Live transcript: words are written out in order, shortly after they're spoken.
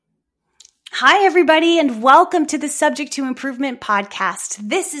Hi, everybody, and welcome to the Subject to Improvement podcast.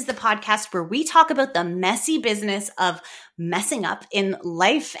 This is the podcast where we talk about the messy business of messing up in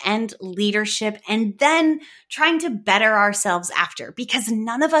life and leadership and then trying to better ourselves after, because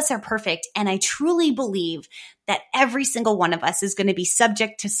none of us are perfect. And I truly believe that every single one of us is going to be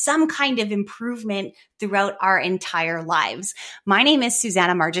subject to some kind of improvement throughout our entire lives. My name is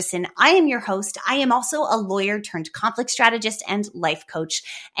Susanna Margison. I am your host. I am also a lawyer turned conflict strategist and life coach,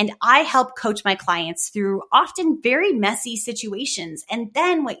 and I help coach my clients through often very messy situations. And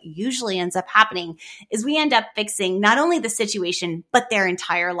then what usually ends up happening is we end up fixing not only the situation, but their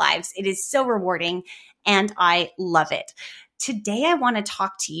entire lives. It is so rewarding, and I love it. Today, I want to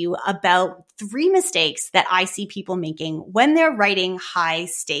talk to you about 3 mistakes that I see people making when they're writing high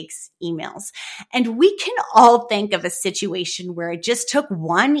stakes emails. And we can all think of a situation where it just took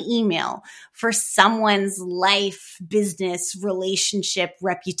one email for someone's life, business, relationship,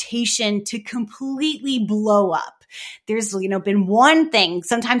 reputation to completely blow up. There's, been one thing,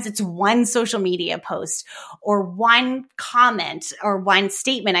 sometimes it's one social media post or one comment or one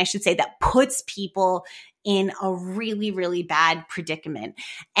statement, I should say, that puts people in a really, really bad predicament.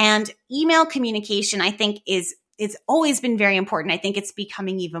 And email communication, I think, it's always been very important. I think it's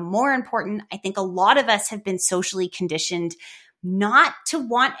becoming even more important. I think a lot of us have been socially conditioned not to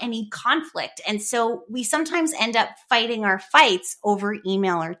want any conflict. And so we sometimes end up fighting our fights over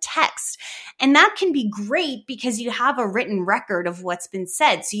email or text. And that can be great because you have a written record of what's been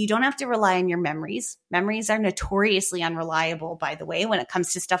said. So you don't have to rely on your memories. Memories are notoriously unreliable, by the way, when it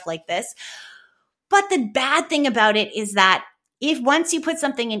comes to stuff like this. But the bad thing about it is that if once you put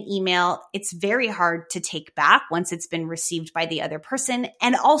something in email, it's very hard to take back once it's been received by the other person.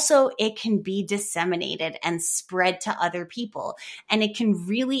 And also it can be disseminated and spread to other people. And it can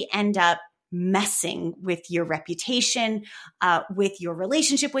really end up messing with your reputation, with your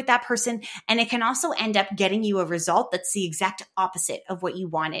relationship with that person. And it can also end up getting you a result that's the exact opposite of what you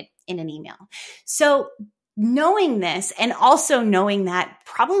wanted in an email. So knowing this, and also knowing that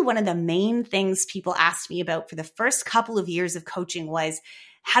probably one of the main things people asked me about for the first couple of years of coaching was,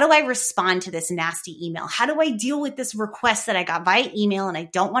 how do I respond to this nasty email? How do I deal with this request that I got via email and I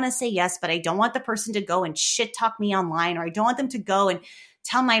don't want to say yes, but I don't want the person to go and shit talk me online, or I don't want them to go and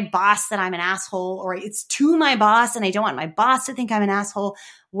tell my boss that I'm an asshole, or it's to my boss and I don't want my boss to think I'm an asshole.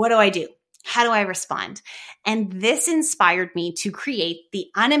 What do I do? How do I respond? And this inspired me to create the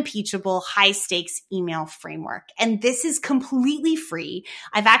Unimpeachable high stakes email framework. And this is completely free.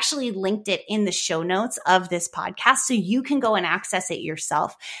 I've actually linked it in the show notes of this podcast, so you can go and access it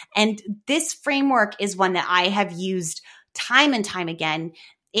yourself. And this framework is one that I have used time and time again.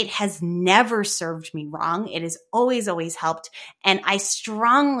 It has never served me wrong. It has always, always helped. And I'm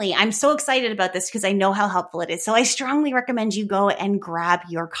so excited about this because I know how helpful it is. So I strongly recommend you go and grab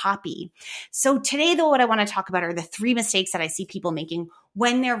your copy. So today, though, what I want to talk about are the 3 mistakes that I see people making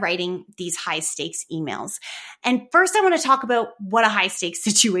when they're writing these high stakes emails. And first, I want to talk about what a high stakes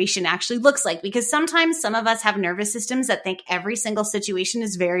situation actually looks like, because sometimes some of us have nervous systems that think every single situation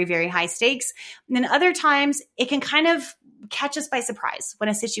is very, very high stakes. And then other times it can kind of catch us by surprise when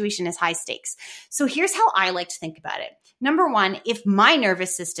a situation is high stakes. So here's how I like to think about it. Number 1, if my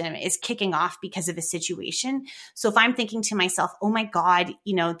nervous system is kicking off because of a situation, so if I'm thinking to myself, oh my God,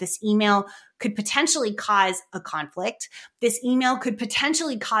 this email could potentially cause a conflict. This email could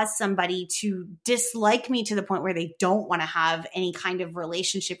potentially cause somebody to dislike me to the point where they don't want to have any kind of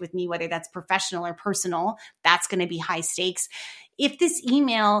relationship with me, whether that's professional or personal. That's going to be high stakes. If this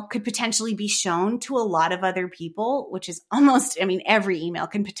email could potentially be shown to a lot of other people, which is every email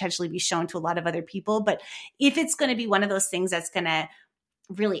can potentially be shown to a lot of other people. But if it's going to be one of those things that's going to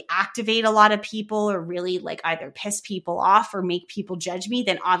really activate a lot of people or really either piss people off or make people judge me,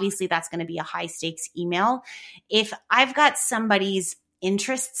 then obviously that's going to be a high stakes email. If I've got somebody's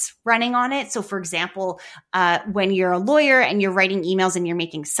interests running on it, so for example, when you're a lawyer and you're writing emails and you're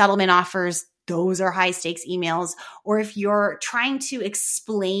making settlement offers, those are high stakes emails. Or if you're trying to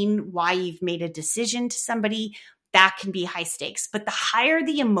explain why you've made a decision to somebody, that can be high stakes. But the higher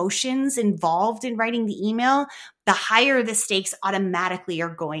the emotions involved in writing the email, the higher the stakes automatically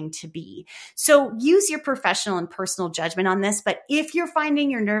are going to be. So use your professional and personal judgment on this. But if you're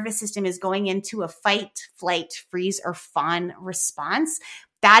finding your nervous system is going into a fight, flight, freeze, or fawn response,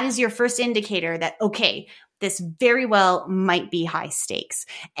 that is your first indicator that, okay, this very well might be high stakes.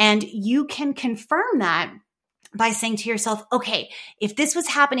 And you can confirm that by saying to yourself, okay, if this was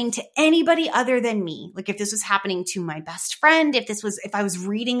happening to anybody other than me, if this was happening to my best friend, if I was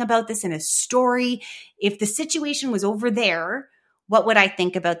reading about this in a story, if the situation was over there, what would I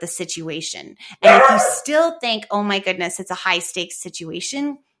think about the situation? And if you still think, oh my goodness, it's a high stakes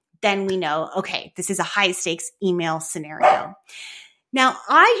situation, then we know, okay, this is a high stakes email scenario. Now,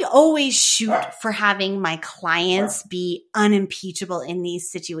 I always shoot for having my clients be unimpeachable in these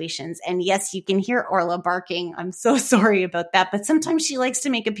situations. And yes, you can hear Orla barking. I'm so sorry about that. But sometimes she likes to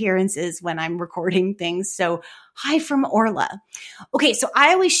make appearances when I'm recording things. So hi from Orla. Okay, so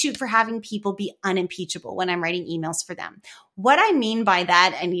I always shoot for having people be unimpeachable when I'm writing emails for them. What I mean by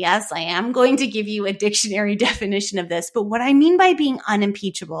that, and yes, I am going to give you a dictionary definition of this, but what I mean by being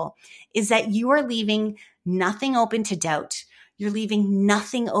unimpeachable is that you are leaving nothing open to doubt. You're leaving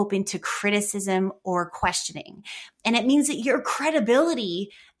nothing open to criticism or questioning. And it means that your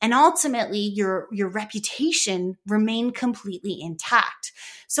credibility and ultimately your reputation remain completely intact.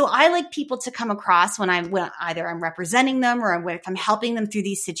 So I like people to come across when either I'm representing them or if I'm helping them through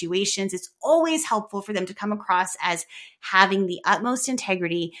these situations, it's always helpful for them to come across as having the utmost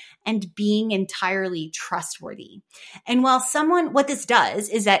integrity and being entirely trustworthy. And what this does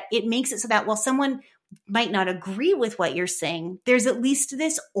is that it makes it so that while someone might not agree with what you're saying, there's at least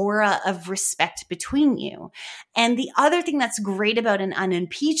this aura of respect between you. And the other thing that's great about an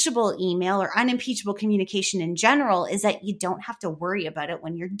unimpeachable email or unimpeachable communication in general is that you don't have to worry about it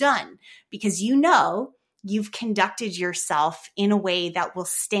when you're done, because you know you've conducted yourself in a way that will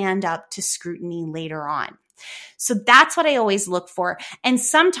stand up to scrutiny later on. So that's what I always look for. And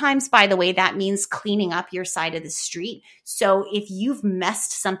sometimes, by the way, that means cleaning up your side of the street. So if you've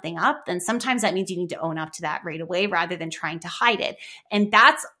messed something up, then sometimes that means you need to own up to that right away rather than trying to hide it. And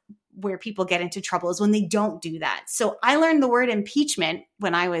that's where people get into trouble, is when they don't do that. So I learned the word impeachment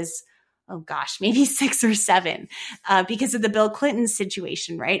when I was, maybe 6 or 7, because of the Bill Clinton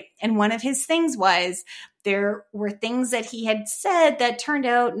situation, right? And one of his things was there were things that he had said that turned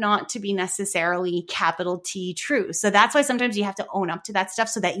out not to be necessarily capital T true. So that's why sometimes you have to own up to that stuff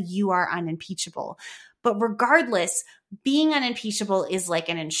so that you are unimpeachable. But regardless, being unimpeachable is like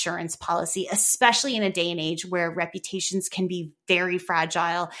an insurance policy, especially in a day and age where reputations can be very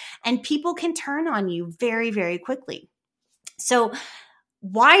fragile and people can turn on you very, very quickly. So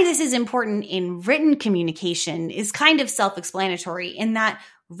why this is important in written communication is kind of self-explanatory in that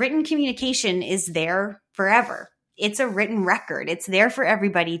written communication is there forever. It's a written record. It's there for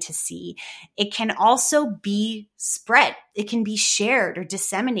everybody to see. It can also be spread. It can be shared or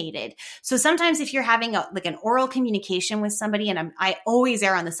disseminated. So sometimes if you're having an oral communication with somebody, and I always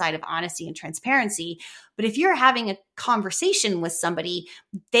err on the side of honesty and transparency, but if you're having a conversation with somebody,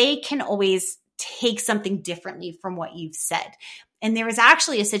 they can always take something differently from what you've said. And there was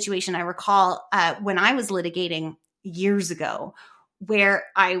actually a situation I recall when I was litigating years ago where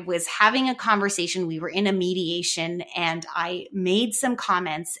I was having a conversation. We were in a mediation and I made some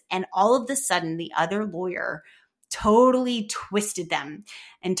comments, and all of a sudden the other lawyer totally twisted them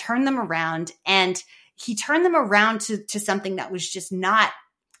and turned them around. And he turned them around to something that was just not,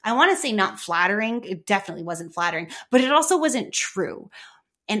 I want to say not flattering. It definitely wasn't flattering, but it also wasn't true.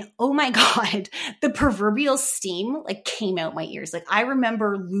 And oh my God, the proverbial steam came out my ears. I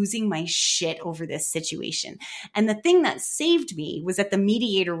remember losing my shit over this situation. And the thing that saved me was that the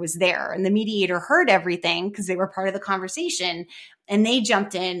mediator was there, and the mediator heard everything because they were part of the conversation. And they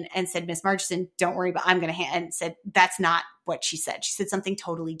jumped in and said, Miss Marchison, don't worry about, I'm going to and said, that's not what she said. She said something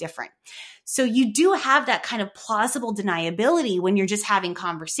totally different. So you do have that kind of plausible deniability when you're just having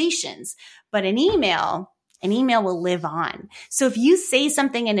conversations, but an email will live on. So if you say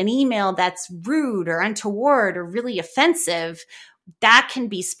something in an email that's rude or untoward or really offensive, that can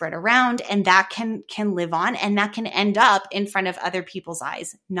be spread around and that can live on, and that can end up in front of other people's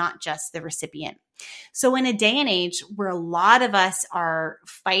eyes, not just the recipient. So in a day and age where a lot of us are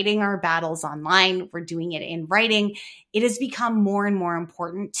fighting our battles online, we're doing it in writing, it has become more and more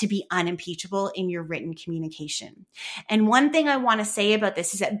important to be unimpeachable in your written communication. And one thing I want to say about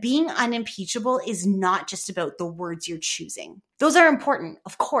this is that being unimpeachable is not just about the words you're choosing. Those are important,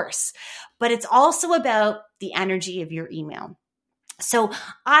 of course, but it's also about the energy of your email. So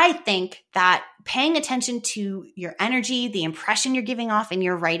I think that paying attention to your energy, the impression you're giving off in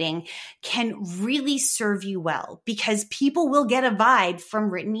your writing, can really serve you well, because people will get a vibe from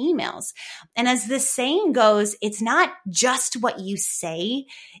written emails. And as the saying goes, it's not just what you say,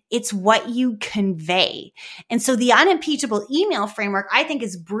 it's what you convey. And so the unimpeachable email framework, I think,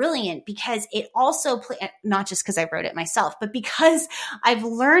 is brilliant because it also, not just because I wrote it myself, but because I've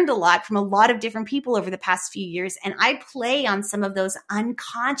learned a lot from a lot of different people over the past few years. And I play on some of those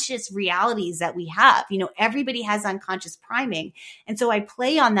unconscious realities that we have. Everybody has unconscious priming. And so I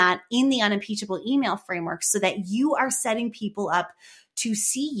play on that in the unimpeachable email framework so that you are setting people up to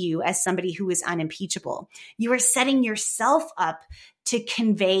see you as somebody who is unimpeachable. You are setting yourself up to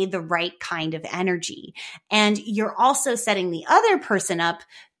convey the right kind of energy. And you're also setting the other person up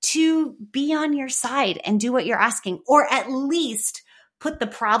to be on your side and do what you're asking, or at least put the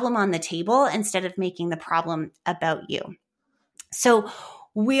problem on the table instead of making the problem about you. So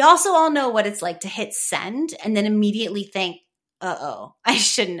we also all know what it's like to hit send and then immediately think, uh-oh, I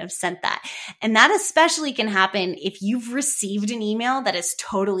shouldn't have sent that. And that especially can happen if you've received an email that has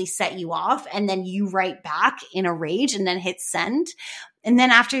totally set you off and then you write back in a rage and then hit send. And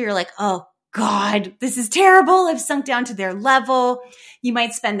then after you're like, oh God, this is terrible. I've sunk down to their level. You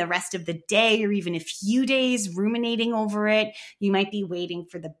might spend the rest of the day or even a few days ruminating over it. You might be waiting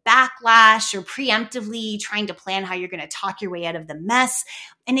for the backlash or preemptively trying to plan how you're going to talk your way out of the mess.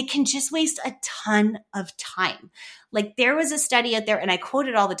 And it can just waste a ton of time. Like there was a study out there, and I quote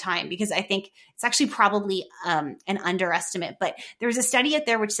it all the time because I think it's actually probably an underestimate, but there was a study out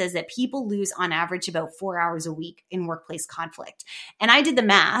there which says that people lose on average about 4 hours a week in workplace conflict. And I did the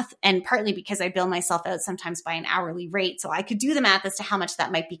math, and partly because I bill myself out sometimes by an hourly rate, so I could do the math as to how much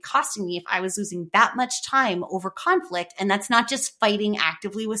that might be costing me if I was losing that much time over conflict. And that's not just fighting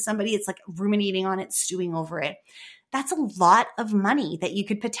actively with somebody, it's like ruminating on it, stewing over it. That's a lot of money that you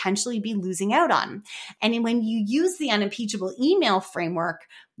could potentially be losing out on. And when you use the unimpeachable email framework,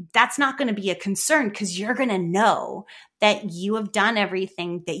 that's not going to be a concern because you're going to know that you have done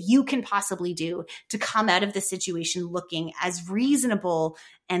everything that you can possibly do to come out of the situation looking as reasonable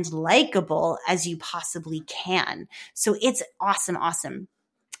and likable as you possibly can. So it's awesome, awesome.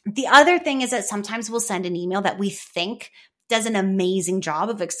 The other thing is that sometimes we'll send an email that we think does an amazing job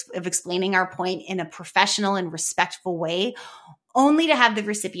of explaining our point in a professional and respectful way, only to have the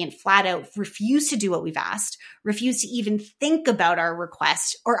recipient flat out refuse to do what we've asked, refuse to even think about our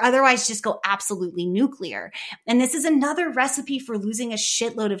request, or otherwise just go absolutely nuclear. And this is another recipe for losing a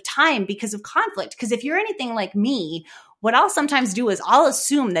shitload of time because of conflict. Because if you're anything like me, what I'll sometimes do is I'll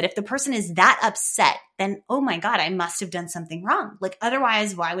assume that if the person is that upset, then, oh my God, I must have done something wrong. Like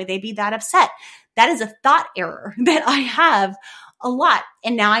otherwise, why would they be that upset? That is a thought error that I have a lot.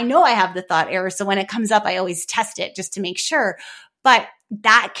 And now I know I have the thought error. So when it comes up, I always test it just to make sure. But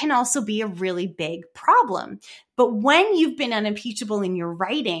that can also be a really big problem. But when you've been unimpeachable in your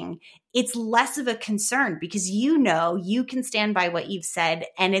writing, it's less of a concern because you know you can stand by what you've said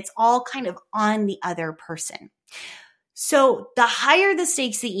and it's all kind of on the other person. So the higher the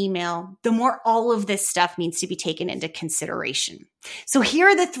stakes the email, the more all of this stuff needs to be taken into consideration. So here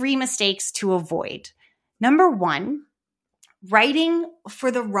are the 3 mistakes to avoid. Number 1, writing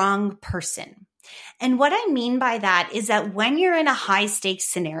for the wrong person. And what I mean by that is that when you're in a high stakes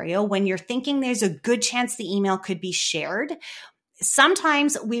scenario, when you're thinking there's a good chance the email could be shared,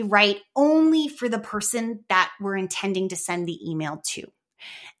 sometimes we write only for the person that we're intending to send the email to.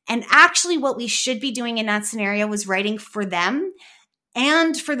 And actually what we should be doing in that scenario was writing for them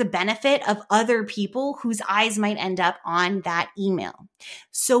and for the benefit of other people whose eyes might end up on that email.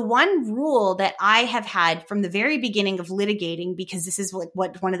 So one rule that I have had from the very beginning of litigating, because this is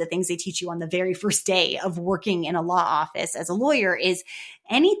what one of the things they teach you on the very first day of working in a law office as a lawyer, is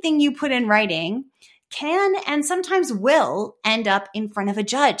anything you put in writing can and sometimes will end up in front of a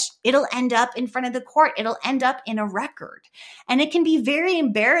judge. It'll end up in front of the court. It'll end up in a record. And it can be very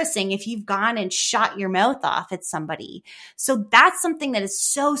embarrassing if you've gone and shot your mouth off at somebody. So that's something that is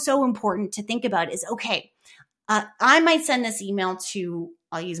so, so important to think about is, okay, I might send this email to,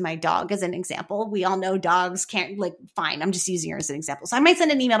 I'll use my dog as an example. We all know dogs can't, fine, I'm just using her as an example. So I might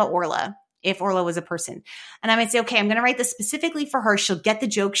send an email to Orla, if Orla was a person. And I might say, okay, I'm going to write this specifically for her. She'll get the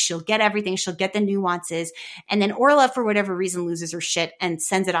joke. She'll get everything. She'll get the nuances. And then Orla, for whatever reason, loses her shit and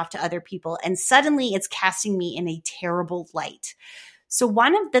sends it off to other people. And suddenly it's casting me in a terrible light. So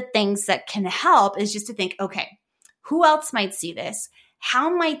one of the things that can help is just to think, okay, who else might see this?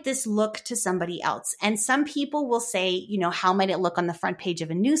 How might this look to somebody else? And some people will say, how might it look on the front page of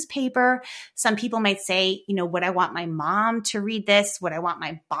a newspaper? Some people might say, would I want my mom to read this? Would I want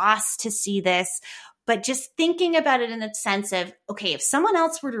my boss to see this? But just thinking about it in the sense of, okay, if someone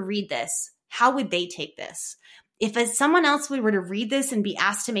else were to read this, how would they take this? If someone else were to read this and be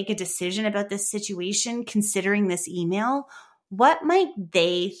asked to make a decision about this situation, considering this email, what might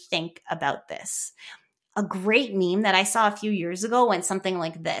they think about this? A great meme that I saw a few years ago went something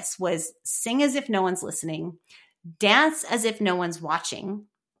like this: was sing as if no one's listening, dance as if no one's watching,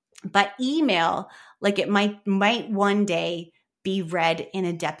 but email like it might one day be read in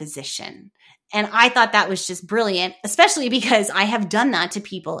a deposition. And I thought that was just brilliant, especially because I have done that to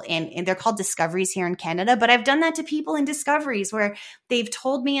people and they're called discoveries here in Canada, but I've done that to people in discoveries where they've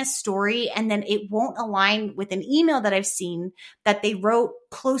told me a story and then it won't align with an email that I've seen that they wrote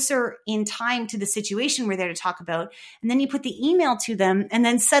closer in time to the situation we're there to talk about. And then you put the email to them and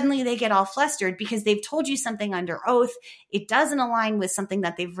then suddenly they get all flustered because they've told you something under oath. It doesn't align with something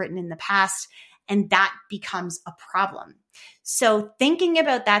that they've written in the past. And that becomes a problem. So thinking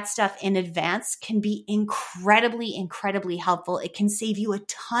about that stuff in advance can be incredibly, incredibly helpful. It can save you a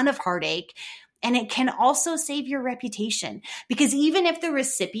ton of heartache. And it can also save your reputation, because even if the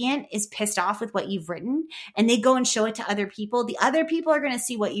recipient is pissed off with what you've written and they go and show it to other people, the other people are going to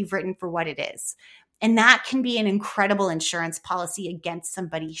see what you've written for what it is. And that can be an incredible insurance policy against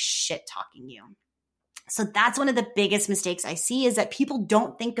somebody shit talking you. So that's one of the biggest mistakes I see, is that people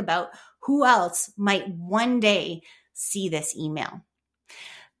don't think about who else might one day see this email.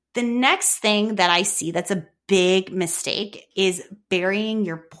 The next thing that I see that's a big mistake is burying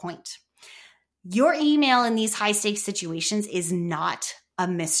your point. Your email in these high stakes situations is not a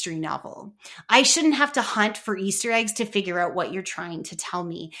mystery novel. I shouldn't have to hunt for Easter eggs to figure out what you're trying to tell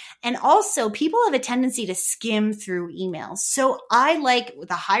me. And also, people have a tendency to skim through emails. So I like,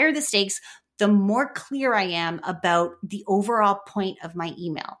 the higher the stakes, the more clear I am about the overall point of my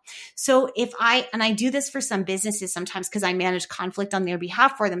email. So and I do this for some businesses sometimes because I manage conflict on their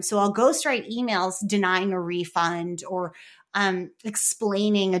behalf for them. So I'll ghostwrite emails denying a refund or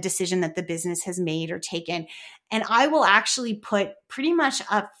explaining a decision that the business has made or taken. And I will actually put pretty much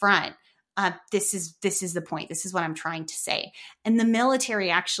up front, this is the point. This is what I'm trying to say. And the military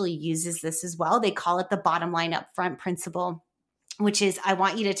actually uses this as well. They call it the bottom line up front principle, which is, I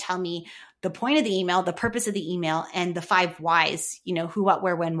want you to tell me the point of the email, the purpose of the email, and the 5 whys, who, what,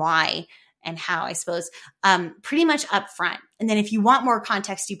 where, when, why, and how, I suppose, pretty much up front. And then if you want more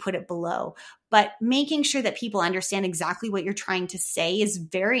context, you put it below. But making sure that people understand exactly what you're trying to say is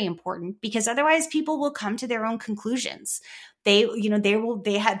very important, because otherwise people will come to their own conclusions. There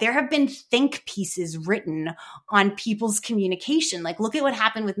have been think pieces written on people's communication. Like, look at what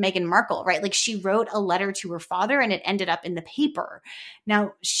happened with Meghan Markle, right? Like, she wrote a letter to her father and it ended up in the paper.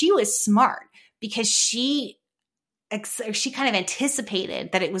 Now, she was smart because she kind of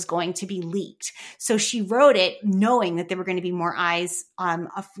anticipated that it was going to be leaked. So she wrote it knowing that there were going to be more eyes on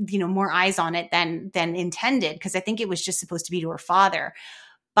it than intended, because I think it was just supposed to be to her father.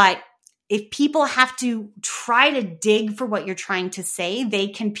 But if people have to try to dig for what you're trying to say, they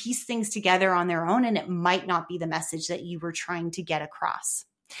can piece things together on their own, and it might not be the message that you were trying to get across.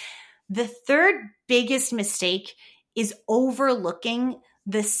 The third biggest mistake is overlooking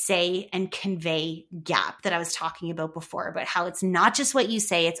the say and convey gap that I was talking about before, about how it's not just what you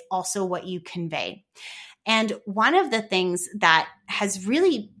say, it's also what you convey. And one of the things that has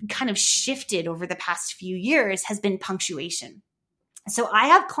really kind of shifted over the past few years has been punctuation. So I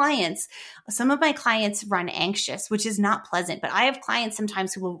have clients, some of my clients run anxious, which is not pleasant, but I have clients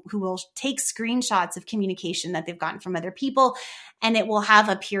sometimes who will take screenshots of communication that they've gotten from other people, and it will have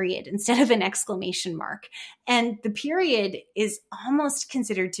a period instead of an exclamation mark. And the period is almost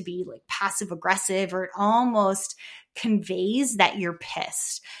considered to be like passive aggressive, or it almost conveys that you're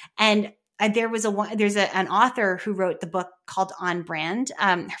pissed. And there's an author who wrote the book called On Brand.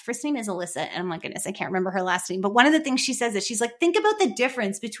 Her first name is Alyssa, and oh my goodness, I can't remember her last name. But one of the things she says is, she's like, think about the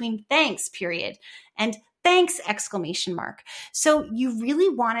difference between thanks, period, and thanks, exclamation mark. So you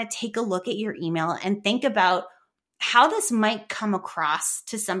really want to take a look at your email and think about how this might come across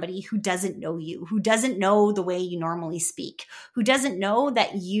to somebody who doesn't know you, who doesn't know the way you normally speak, who doesn't know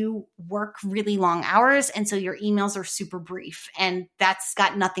that you work really long hours. And so your emails are super brief, and that's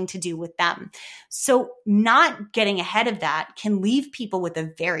got nothing to do with them. So not getting ahead of that can leave people with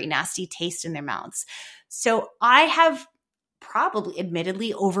a very nasty taste in their mouths. So I have probably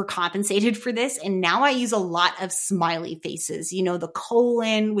admittedly overcompensated for this. And now I use a lot of smiley faces, the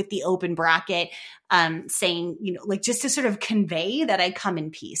colon with the open bracket, saying, like, just to sort of convey that I come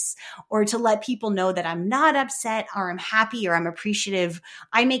in peace, or to let people know that I'm not upset, or I'm happy, or I'm appreciative.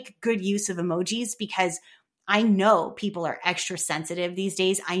 I make good use of emojis because I know people are extra sensitive these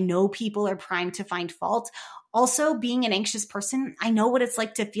days. I know people are primed to find fault. Also, being an anxious person, I know what it's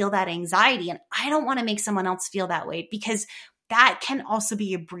like to feel that anxiety, and I don't want to make someone else feel that way, because that can also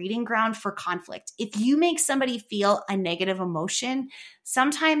be a breeding ground for conflict. If you make somebody feel a negative emotion,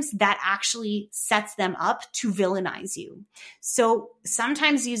 sometimes that actually sets them up to villainize you. So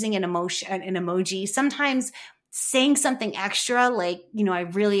sometimes using an emoji, sometimes saying something extra like, I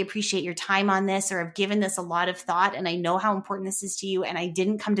really appreciate your time on this, or I've given this a lot of thought and I know how important this is to you and I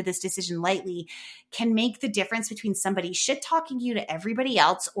didn't come to this decision lightly, can make the difference between somebody shit talking you to everybody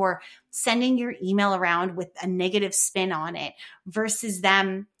else or sending your email around with a negative spin on it versus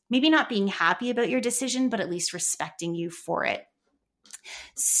them maybe not being happy about your decision, but at least respecting you for it.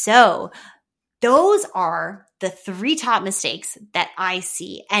 So those are the 3 top mistakes that I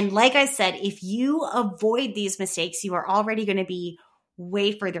see. And like I said, if you avoid these mistakes, you are already going to be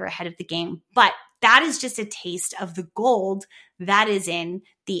way further ahead of the game. But that is just a taste of the gold that is in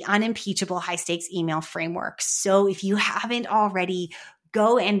the Unimpeachable High Stakes Email Framework. So if you haven't already,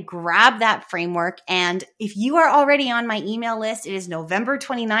 go and grab that framework. And if you are already on my email list, it is November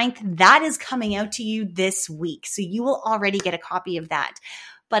 29th. That is coming out to you this week. So you will already get a copy of that.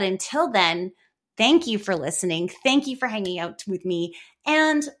 But until then, thank you for listening. Thank you for hanging out with me.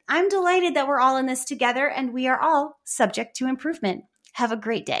 And I'm delighted that we're all in this together and we are all subject to improvement. Have a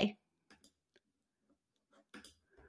great day.